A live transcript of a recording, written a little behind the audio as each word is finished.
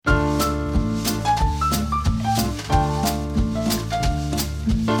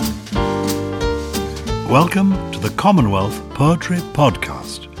Welcome to the Commonwealth Poetry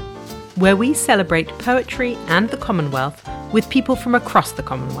Podcast, where we celebrate poetry and the Commonwealth with people from across the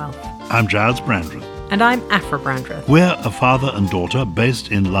Commonwealth. I'm Gyles Brandreth. And I'm Aphra Brandreth. We're a father and daughter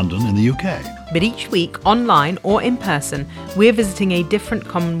based in London in the UK. But each week, online or in person, we're visiting a different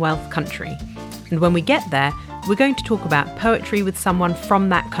Commonwealth country. And when we get there, we're going to talk about poetry with someone from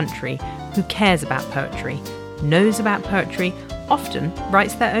that country who cares about poetry, knows about poetry, often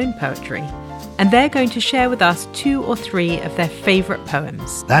writes their own poetry. And they're going to share with us 2 or 3 of their favourite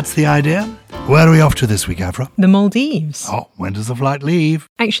poems. That's the idea. Where are we off to this week, Aphra? The Maldives. Oh, when does the flight leave?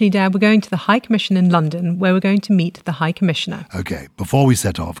 Actually, Dad, we're going to the High Commission in London, where we're going to meet the High Commissioner. OK, before we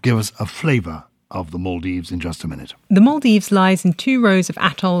set off, give us a flavour of the Maldives in just a minute. The Maldives lies in 2 rows of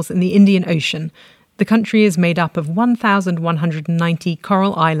atolls in the Indian Ocean. The country is made up of 1,190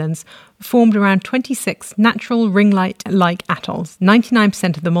 coral islands, formed around 26 natural ring-light-like atolls.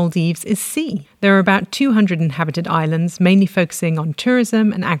 99% of the Maldives is sea. There are about 200 inhabited islands, mainly focusing on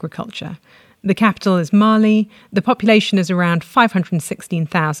tourism and agriculture. The capital is Mali, the population is around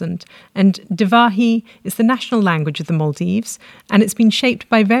 516,000, and Dhivehi is the national language of the Maldives, and it's been shaped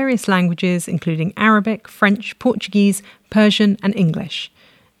by various languages including Arabic, French, Portuguese, Persian and English.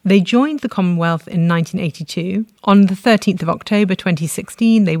 They joined the Commonwealth in 1982. On the 13th of October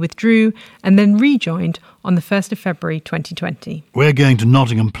 2016, they withdrew and then rejoined on the 1st of February 2020. We're going to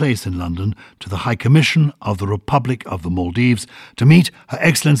Nottingham Place in London to the High Commission of the Republic of the Maldives to meet Her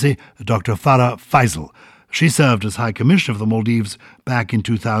Excellency Dr. Farah Faizal. She served as High Commissioner of the Maldives back in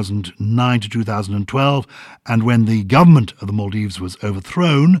 2009 to 2012, and when the government of the Maldives was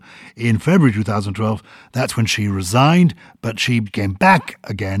overthrown in February 2012, that's when she resigned, but she came back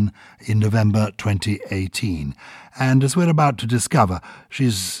again in November 2018. And as we're about to discover,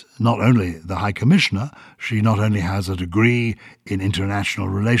 she's not only the High Commissioner, she not only has a degree in international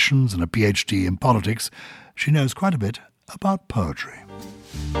relations and a PhD in politics, she knows quite a bit about poetry.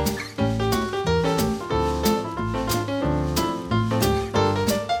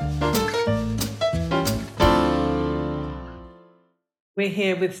 We're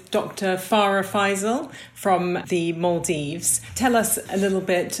here with Dr. Farah Faizal from the Maldives. Tell us a little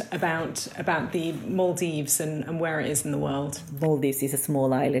bit about the Maldives and where it is in the world. Maldives is a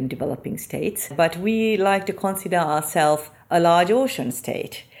small island developing state, but we like to consider ourselves a large ocean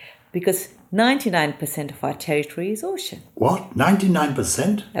state because 99% of our territory is ocean. What?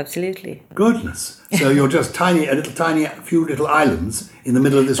 99%? Absolutely. Goodness. So you're just few little islands in the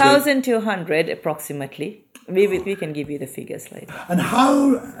middle of this... 1,200 approximately. We can give you the figures later. And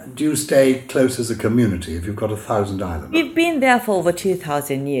how do you stay close as a community if you've got 1,000 islands? We've been there for over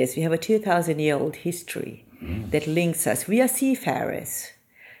 2,000 years. We have a 2,000-year-old history that links us. We are seafarers.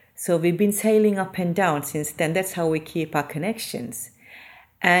 So we've been sailing up and down since then. That's how we keep our connections.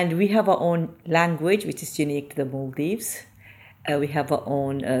 And we have our own language, which is unique to the Maldives. We have our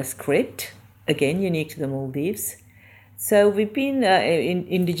own script, again, unique to the Maldives. So we've been in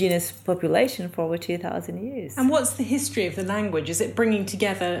indigenous population for over 2,000 years. And what's the history of the language? Is it bringing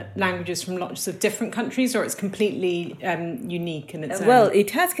together languages from lots of different countries, or it's completely unique in its own? Well,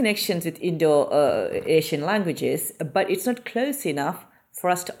 it has connections with Indo-Asian languages, but it's not close enough for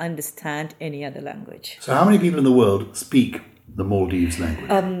us to understand any other language. So how many people in the world speak the Maldives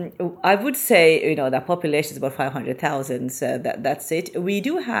language? I would say, the population is about 500,000, so that's it. We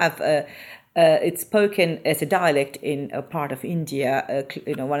do have... it's spoken as a dialect in a part of India,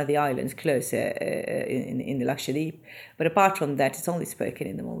 one of the islands closer in the Lakshadweep. But apart from that, it's only spoken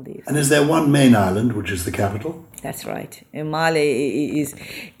in the Maldives. And is there one main island, which is the capital? That's right. Mali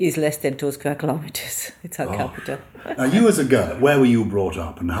is less than 2 square kilometers. It's our capital. Now, you as a girl, where were you brought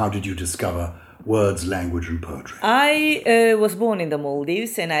up and how did you discover words, language and poetry? I was born in the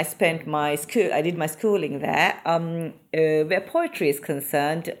Maldives and I did my schooling there. Where poetry is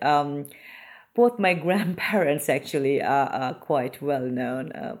concerned, both my grandparents actually are quite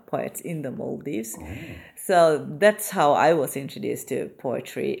well-known poets in the Maldives. Oh. So that's how I was introduced to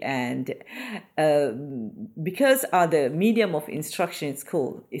poetry. And because the medium of instruction in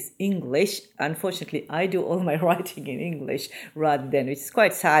school is English, unfortunately, I do all my writing in English rather than, which is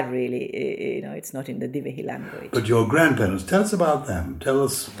quite sad, really. It's not in the Dhivehi language. But your grandparents, tell us about them. Tell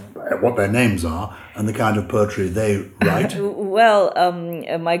us what their names are and the kind of poetry they write. Well,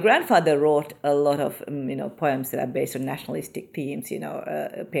 my grandfather wrote a lot of, poems that are based on nationalistic themes,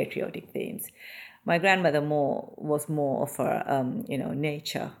 patriotic themes. My grandmother was more of a,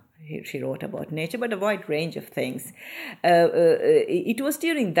 nature. She wrote about nature, but a wide range of things. It was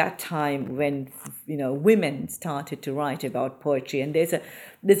during that time when, women started to write about poetry, and there's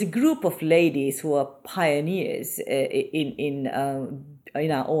a group of ladies who are pioneers in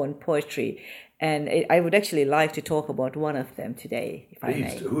our own poetry. And I would actually like to talk about one of them today, if I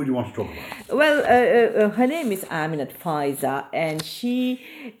may. Who do you want to talk about? Well, her name is Aminath Faiza, and she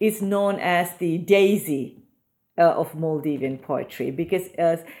is known as the Daisy of Maldivian poetry, because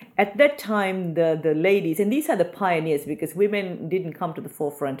at that time the ladies, and these are the pioneers, because women didn't come to the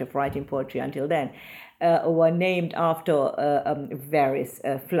forefront of writing poetry until then, were named after various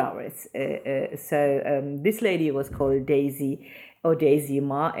flowers. So this lady was called Daisy, or Daisy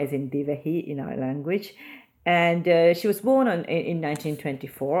Ma, as in Dhivehi in our language. And she was born in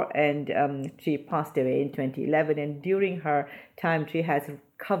 1924, and she passed away in 2011. And during her time, she has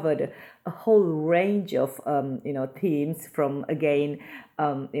covered a whole range of themes, from again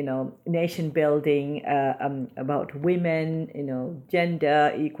nation building, about women,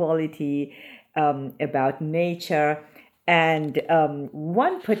 gender equality, about nature. And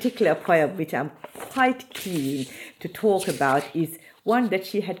one particular poem which I'm quite keen to talk about is one that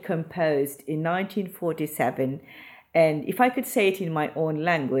she had composed in 1947. And if I could say it in my own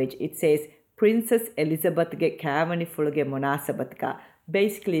language, it says, Princess Elizabeth ge Kavani Fulge Monasabatka.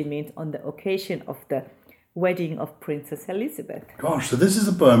 Basically means on the occasion of the wedding of Princess Elizabeth. Gosh, so this is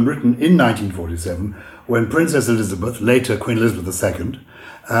a poem written in 1947 when Princess Elizabeth, later Queen Elizabeth II,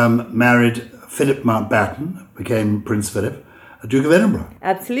 married Philip Mountbatten, became Prince Philip, Duke of Edinburgh.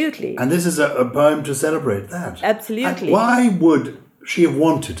 Absolutely. And this is a poem to celebrate that. Absolutely. And why would she have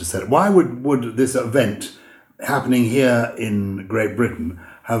wanted to celebrate? Why would this event happening here in Great Britain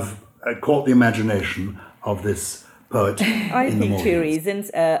have caught the imagination of this poet I think two reasons.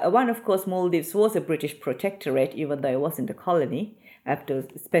 One, of course, Maldives was a British protectorate, even though it wasn't a colony. I have to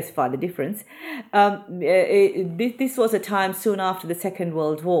specify the difference. This was a time soon after the Second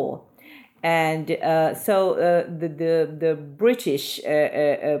World War. And so the British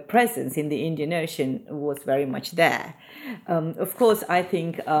presence in the Indian Ocean was very much there. Of course, I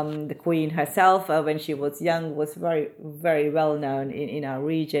think the Queen herself, when she was young, was very, very well known in our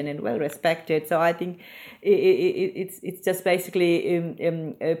region and well respected. So I think it's just basically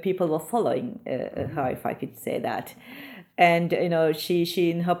people were following her, if I could say that. And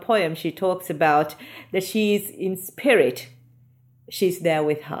she in her poem she talks about that she's in spirit, she's there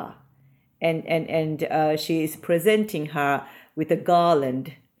with her. And she is presenting her with a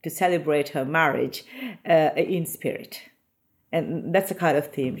garland to celebrate her marriage in spirit. And that's the kind of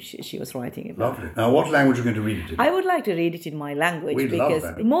theme she was writing about. Lovely. Now, what language are you going to read it in? I would like to read it in my language, We'd because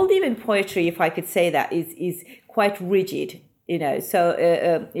love that. Maldivian poetry, if I could say that, is quite rigid. So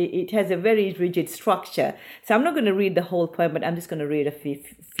it has a very rigid structure. So I'm not going to read the whole poem, but I'm just going to read a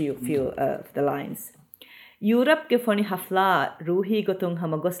few of the lines. Europe ke foni hafla ruhi gotung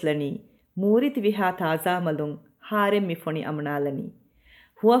hamagoslani. Murit viha taza malung harem mi foni amnalani.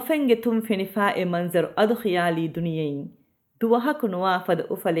 Huafenge tum fenifa e manzar adu khiyali duniyain. Duwaha kunwa fad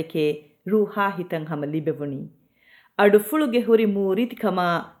ufaleke ruha hitang hamalibevuni. Adu fuluge huri murit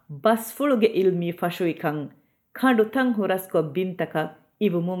kama bas fuluge ilmi fashuikang. Kandu tang hurasko bintaka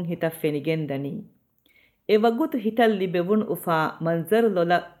ivumung hita fenigendani. Evagut hital libevun ufa manzar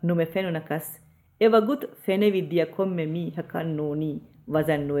lola numefenunakas. Evagut fenevidya komme mi hakan noni.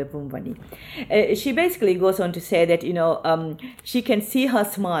 She basically goes on to say that she can see her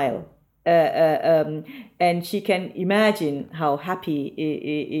smile and she can imagine how happy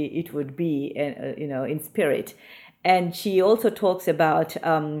it would be in spirit. And she also talks about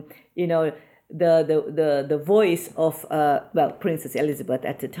the voice of Princess Elizabeth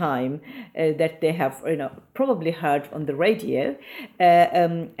at the time that they have probably heard on the radio,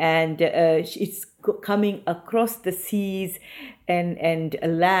 and it's coming across the seas and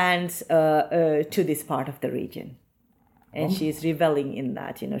lands to this part of the region. And she's reveling in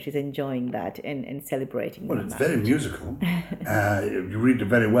that, she's enjoying that and celebrating. Well, it's very musical. You read it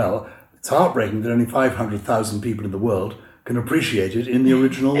very well. It's heartbreaking that only 500,000 people in the world can appreciate it in the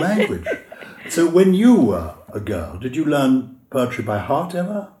original language. So when you were a girl, did you learn poetry by heart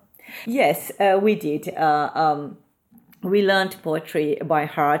ever? Yes, we did. We learned poetry by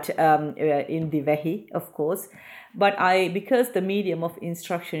heart in Dhivehi, of course. But because the medium of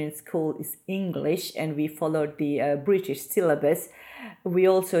instruction in school is English and we followed the British syllabus, we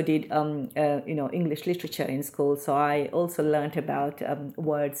also did, English literature in school. So I also learned about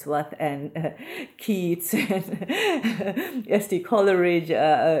Wordsworth and Keats and S.T. Coleridge,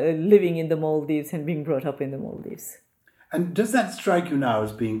 living in the Maldives and being brought up in the Maldives. And does that strike you now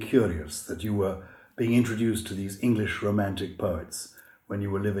as being curious that you were being introduced to these English romantic poets when you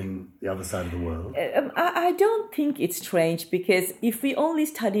were living the other side of the world? I don't think it's strange, because if we only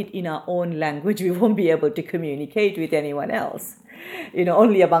studied in our own language, we won't be able to communicate with anyone else,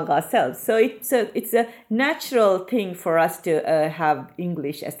 only among ourselves. So it's a natural thing for us to have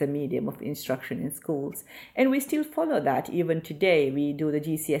English as the medium of instruction in schools. And we still follow that even today. We do the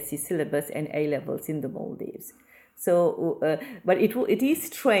GCSE syllabus and A-levels in the Maldives. So, but it is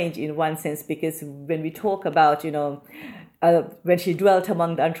strange in one sense, because when we talk about, when she dwelt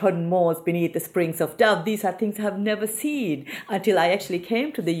among the untrodden moors beneath the springs of Dove, these are things I have never seen until I actually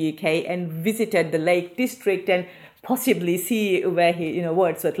came to the UK and visited the Lake District and possibly see where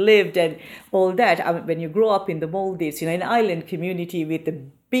Wordsworth lived and all that. When you grow up in the Maldives, an island community with the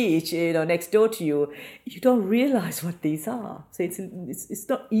beach, next door to you, you don't realize what these are. So it's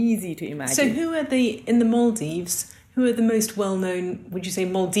not easy to imagine. So who are in the Maldives? Who are the most well-known, would you say,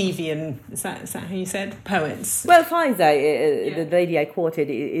 Maldivian, is that how you said, poets? Well, Faiza, the lady I quoted,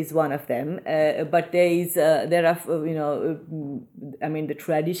 is one of them. But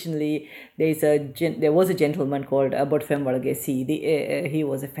traditionally, there was a gentleman called Bodfem Walgesi. He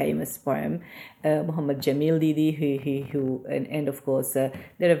was a famous poem. Muhammad Jamil Didi, who and of course, there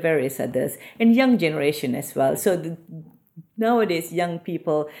are various others. And young generation as well. So nowadays, young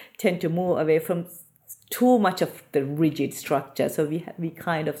people tend to move away from too much of the rigid structure, so we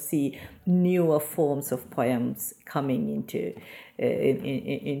kind of see newer forms of poems coming into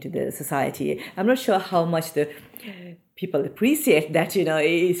the society. I'm not sure how much the people appreciate that.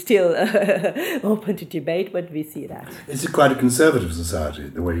 It's still open to debate, but we see that. Is it quite a conservative society,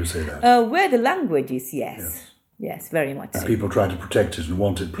 the way you say that? Where the language is, yes. Yes, very much. And people try to protect it and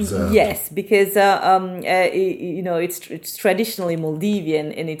want it preserved. Yes, because it's traditionally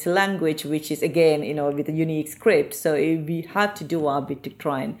Maldivian, and it's a language which is, again, with a unique script. So we have to do our bit to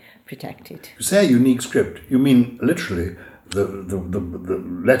try and protect it. You say a unique script. You mean literally the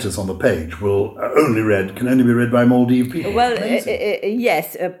letters on the page can only be read by Maldive people. Well,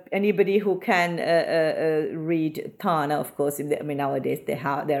 yes, anybody who can read Tana, of course. Nowadays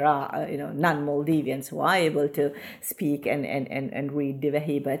there are non-Maldivians who are able to speak and read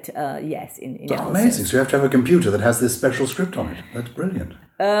Dhivehi, but yes, in amazing. So you have to have a computer that has this special script on it. That's brilliant.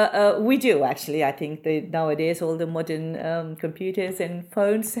 We do, actually. I think nowadays all the modern computers and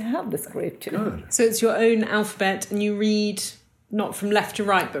phones have the script. Good. So it's your own alphabet, and you read not from left to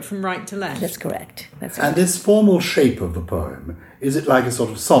right, but from right to left. That's correct. And this formal shape of the poem, is it like a sort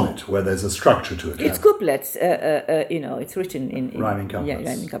of sonnet where there's a structure to it? It's couplets. It's written in rhyming couplets. Yeah,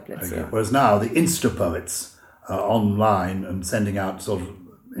 rhyming couplets. Okay. Yeah. Whereas now the Insta poets are online and sending out sort of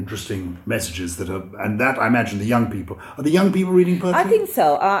interesting messages and that I imagine the young people reading poetry? I think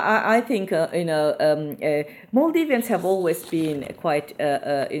so. I think Maldivians have always been quite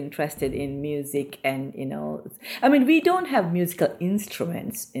interested in music, and we don't have musical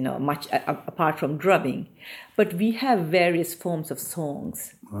instruments much apart from drumming, but we have various forms of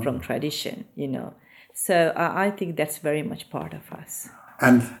songs from tradition. So I think that's very much part of us.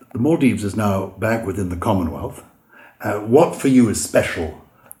 And the Maldives is now back within the Commonwealth. What for you is special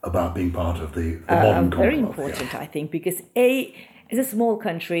about being part of the modern Commonwealth? Very important, I think, because as a small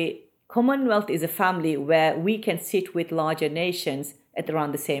country, Commonwealth is a family where we can sit with larger nations at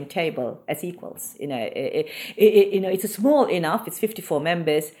around the same table as equals. It's small enough. It's 54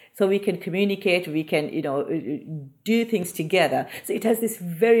 members, so we can communicate. We can, do things together. So it has this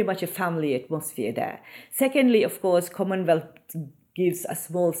very much a family atmosphere there. Secondly, of course, Commonwealth gives us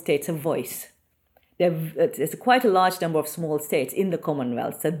small states a voice. There's quite a large number of small states in the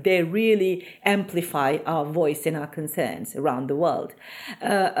Commonwealth, so they really amplify our voice and our concerns around the world,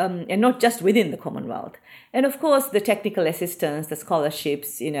 and not just within the Commonwealth. And of course, the technical assistance, the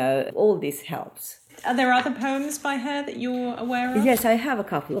scholarships, all this helps. Are there other poems by her that you're aware of? Yes, I have a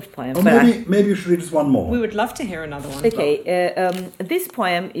couple of poems. Maybe you should read us one more. We would love to hear another one. Okay, this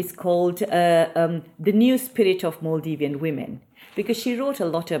poem is called The New Spirit of Maldivian Women, because she wrote a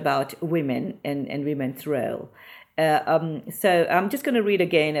lot about women and women's role. So I'm just going to read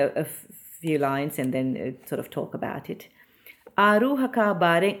again a few lines and then sort of talk about it. Aruhaka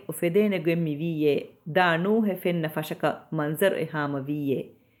bare ufedene gwemi viye da no hefen nafashaka manzar ehama viye.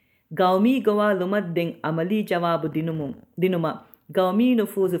 Gaumi gawa lumadding amali jawabu dinuma gaumi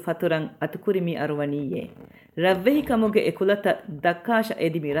nufuzu faturang atukurimi arwaniye. Ravvehi kamuge ekulata dakasha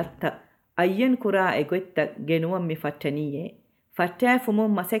edimiratta ayyen kura egwetta genuam mi fattaniye. Fattafumu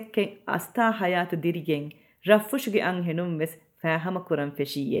masekken asta hayatu dirigeng raffushge anghenum ves fahama kuram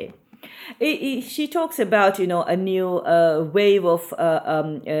feshiye. She talks about, a new wave of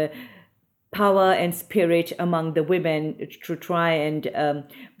power and spirit among the women to try and,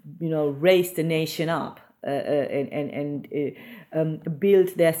 raise the nation up.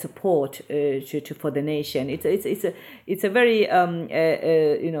 build their support for the nation. It's a very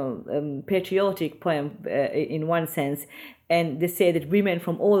patriotic poem in one sense. And they say that women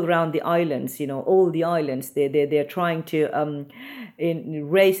from all around the islands, all the islands, they're trying to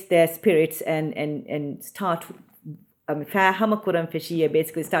raise their spirits and start.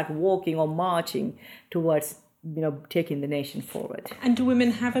 Basically start walking or marching towards taking the nation forward. And do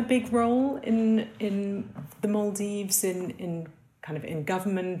women have a big role in the Maldives in kind of in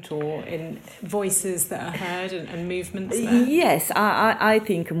government or in voices that are heard and movements there? Yes, I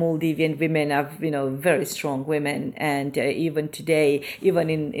think Maldivian women are very strong women, and even today, even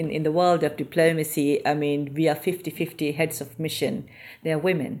in the world of diplomacy, I mean, we are 50-50 heads of mission. They are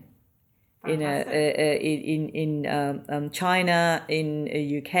women. In China, in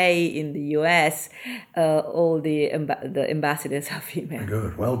UK, in the US, all the ambassadors are female.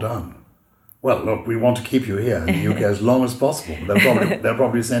 Good, well done. Well, look, we want to keep you here in the UK as long as possible. They're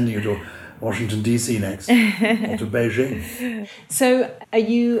probably sending you to Washington DC next, or to Beijing. So, are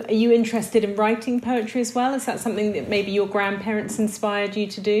you interested in writing poetry as well? Is that something that maybe your grandparents inspired you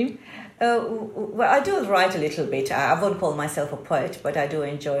to do? Well, I do write a little bit. I won't call myself a poet, but I do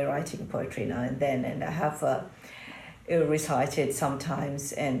enjoy writing poetry now and then, and I have recited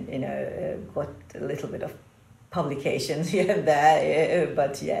sometimes, and got a little bit of publications here and there.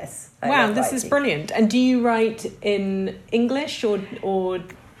 But yes, wow, this is brilliant. And do you write in English or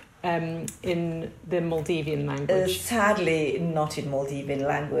in the Maldivian language? Sadly, not in Maldivian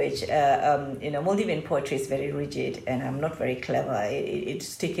language. Maldivian poetry is very rigid, and I'm not very clever. It's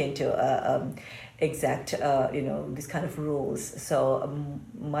sticking to exact, these kind of rules. So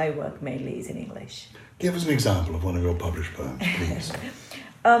my work mainly is in English. Give us an example of one of your published poems, please.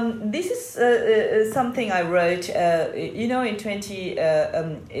 This is something I wrote, in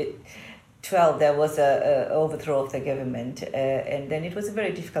 2012 there was a overthrow of the government, and then it was a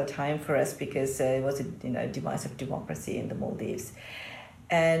very difficult time for us because it was a demise of democracy in the Maldives.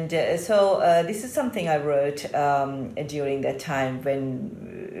 And so this is something I wrote during that time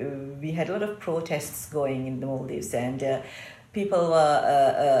when we had a lot of protests going in the Maldives, and the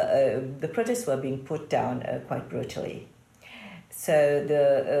protests were being put down quite brutally. So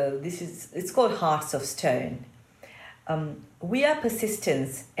it's called Hearts of Stone. We are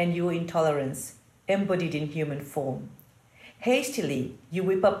persistence and your intolerance embodied in human form. Hastily, you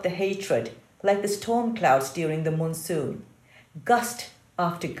whip up the hatred like the storm clouds during the monsoon. Gust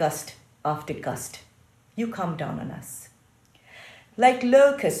after gust after gust, you come down on us. Like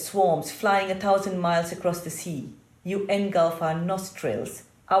locust swarms flying 1,000 miles across the sea, you engulf our nostrils,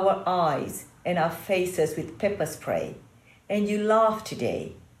 our eyes, and our faces with pepper spray. And you laugh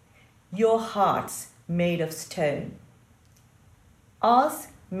today, your hearts made of stone. Ours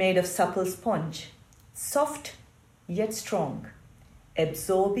made of supple sponge, soft yet strong,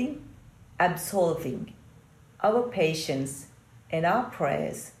 absorbing, absolving. Our patience and our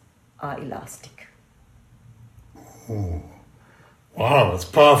prayers are elastic. Oh, wow, that's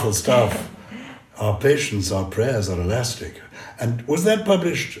powerful stuff. Our patience, our prayers are elastic. And was that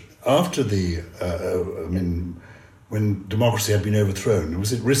published after when democracy had been overthrown?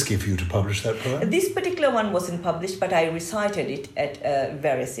 Was it risky for you to publish that poem? This particular one wasn't published, but I recited it at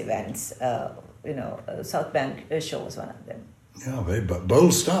various events. South Bank Show was one of them. Yeah, very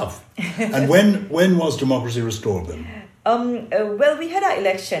bold stuff. And when was democracy restored then? Well, we had our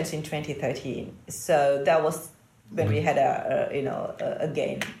elections in 2013, so that was when we had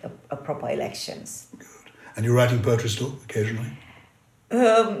again proper elections. Good. And you're writing poetry still occasionally?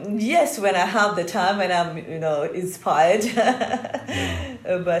 Yes, when I have the time and I'm, inspired. Yeah.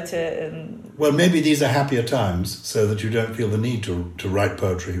 But well, maybe these are happier times, so that you don't feel the need to write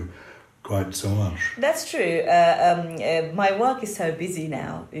poetry quite so much. That's true. My work is so busy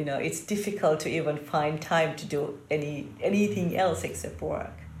now. It's difficult to even find time to do anything else except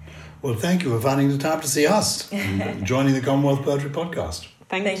work. Well, thank you for finding the time to see us and joining the Commonwealth Poetry Podcast.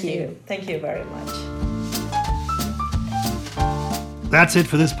 Thank you. Thank you very much. That's it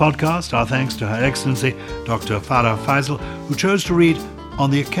for this podcast. Our thanks to Her Excellency Dr. Farah Faizal, who chose to read On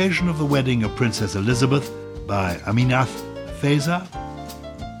the Occasion of the Wedding of Princess Elizabeth by Aminath Faiza,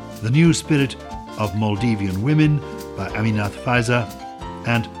 The New Spirit of Maldivian Women by Aminath Faiza,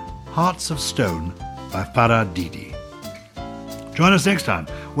 and Hearts of Stone by Farah Didi. Join us next time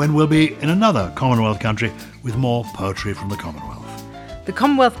when we'll be in another Commonwealth country with more poetry from the Commonwealth. The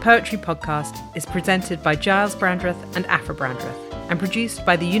Commonwealth Poetry Podcast is presented by Gyles Brandreth and Aphra Brandreth and produced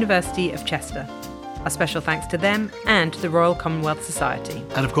by the University of Chester. A special thanks to them and to the Royal Commonwealth Society.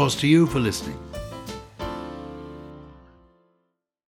 And of course to you for listening.